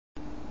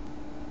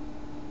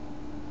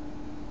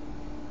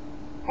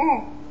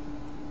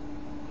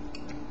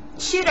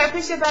Shoot, I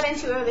pushed your button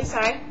too early,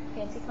 sorry.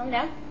 Fancy, calm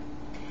down.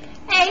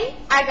 Hey,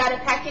 I got a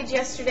package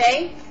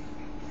yesterday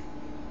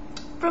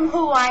from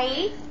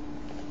Hawaii.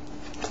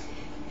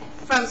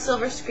 From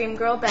Silver Scream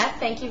Girl, Beth,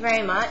 thank you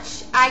very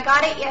much. I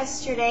got it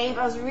yesterday,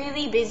 but I was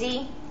really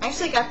busy. I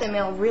actually got the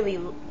mail really,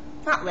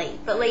 not late,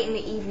 but late in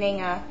the evening.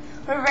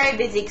 We're very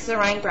busy because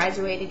Orion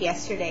graduated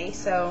yesterday,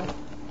 so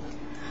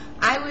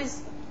I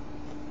was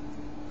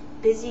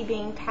busy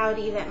being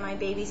pouty that my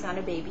baby's not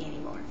a baby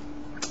anymore.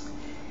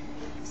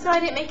 So I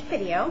didn't make a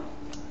video.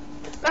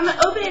 But I'm going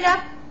to open it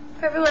up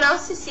for everyone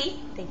else to see.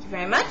 Thank you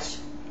very much.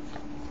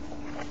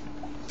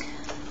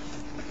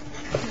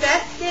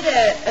 Beth did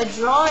a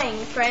drawing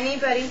for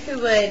anybody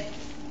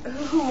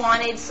who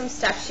wanted some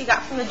stuff she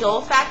got from the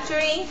Dole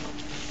Factory.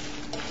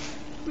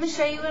 I'm going to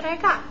show you what I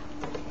got.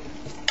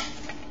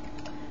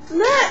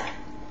 Look!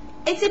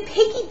 It's a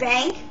piggy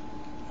bank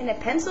and a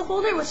pencil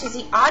holder, which is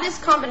the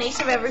oddest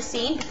combination I've ever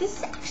seen, but this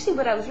is actually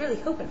what I was really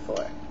hoping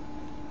for.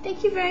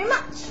 Thank you very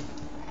much.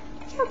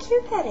 Look how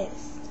cute that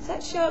is. Does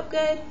that show up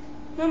good?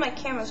 No, my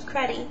camera's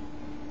cruddy.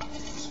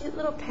 Cute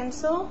little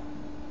pencil.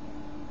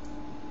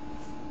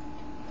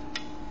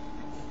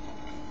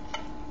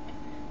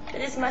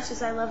 But as much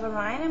as I love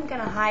Orion, I'm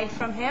going to hide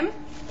from him.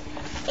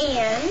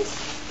 And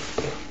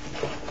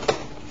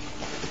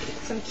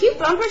some cute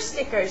bumper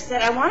stickers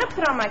that I want to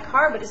put on my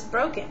car, but it's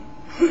broken.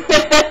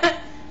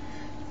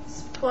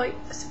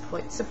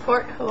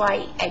 Support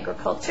Hawaii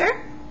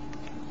agriculture.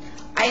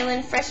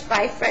 Island fresh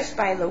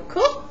by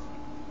local.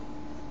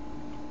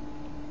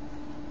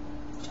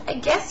 Which I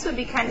guess would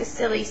be kind of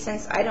silly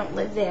since I don't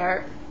live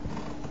there.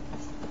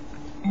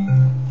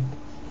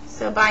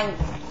 So I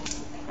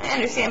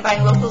understand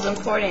buying local is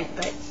important,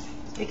 but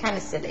it'd be kind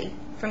of silly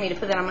for me to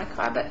put that on my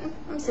car, but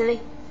I'm silly.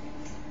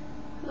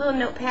 A little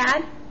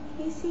notepad.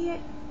 Can you see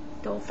it?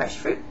 Dole fresh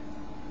fruit.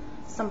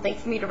 Something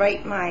for me to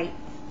write my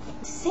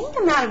same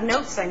amount of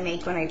notes I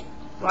make when I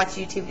watch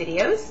YouTube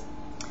videos.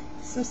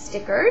 Some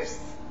stickers.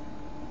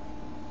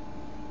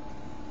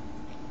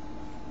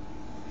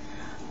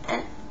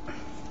 And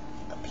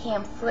a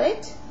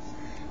pamphlet.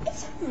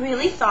 It's a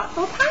really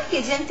thoughtful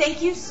package, and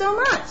thank you so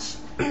much.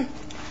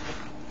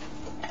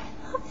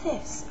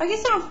 This. I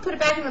guess I don't have to put it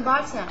back in the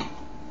box now.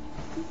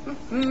 I'm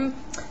going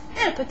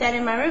to put that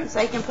in my room so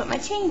I can put my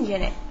change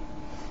in it.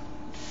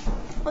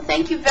 Well,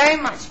 thank you very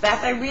much,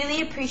 Beth. I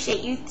really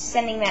appreciate you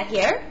sending that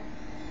here.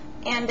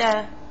 And,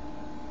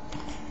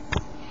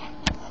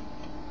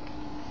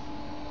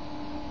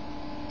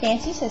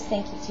 Fancy says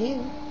thank you,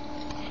 too.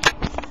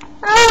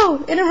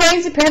 Oh, and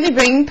Orion's apparently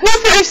bringing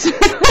poopers.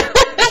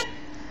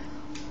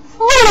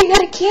 Oh, I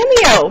got a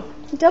cameo.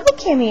 A double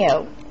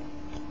cameo.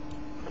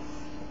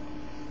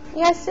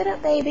 Yeah, sit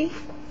up, baby.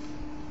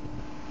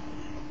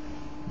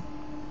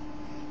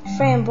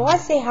 Framboise,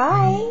 say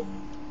hi.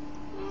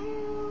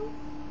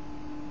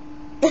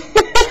 Look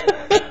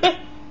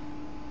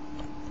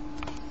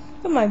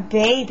at my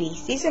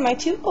babies. These are my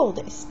two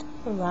oldest,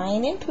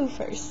 Orion and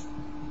Poofers.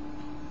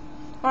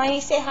 Orion,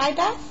 you say hi,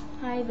 Beth?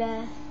 Hi,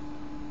 Beth.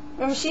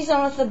 Remember she's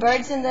on with the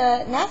birds in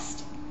the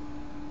nest?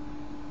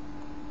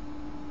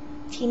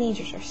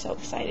 Teenagers are so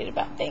excited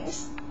about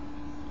things.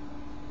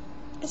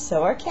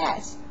 So are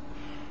cats.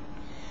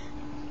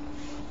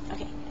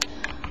 Okay,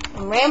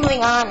 I'm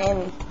rambling on,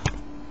 and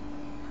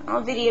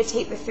I'll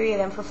videotape the three of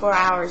them for 4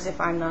 hours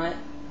if I'm not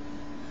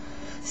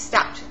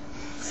stopped.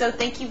 So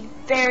thank you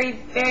very,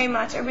 very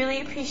much. I really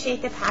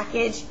appreciate the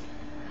package.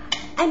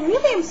 And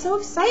really, I'm so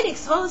excited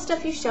because of all the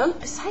stuff you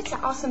showed, besides the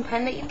awesome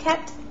pen that you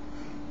kept.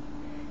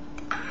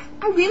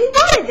 I really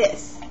wanted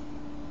this.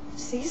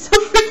 See, so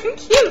freaking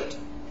cute.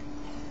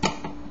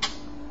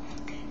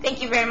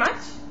 Thank you very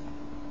much.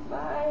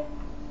 Bye.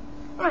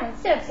 All right,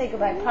 sit up, say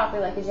goodbye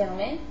properly like a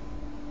gentleman.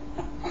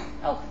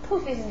 Oh,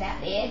 Poof isn't that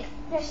big.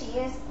 There she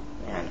is.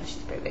 Yeah, I know she's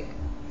pretty big.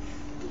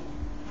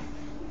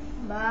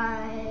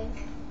 Bye.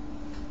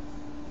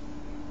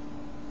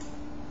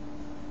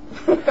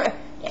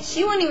 Yeah,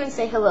 she won't even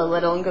say hello,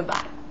 little, and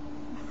goodbye.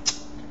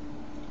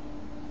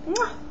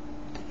 Mwah.